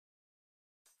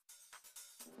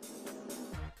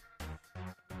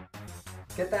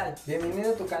¿Qué tal?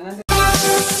 Bienvenido a tu canal de...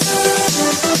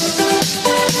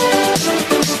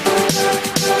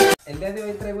 El día de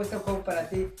hoy traigo este juego para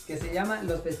ti que se llama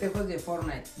Los Festejos de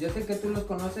Fortnite. Yo sé que tú los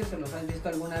conoces o los has visto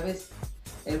alguna vez.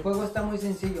 El juego está muy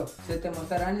sencillo, se te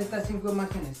mostrarán estas 5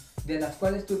 imágenes, de las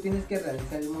cuales tú tienes que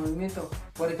realizar el movimiento.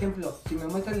 Por ejemplo, si me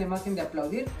muestras la imagen de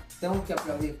aplaudir, tengo que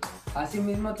aplaudir.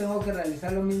 Asimismo tengo que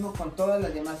realizar lo mismo con todas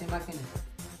las demás imágenes.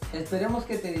 Esperemos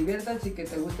que te diviertas y que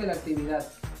te guste la actividad.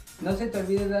 No se te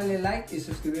olvide darle like y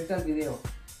suscribirte al video.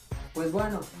 Pues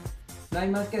bueno, no hay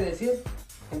más que decir,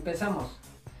 empezamos.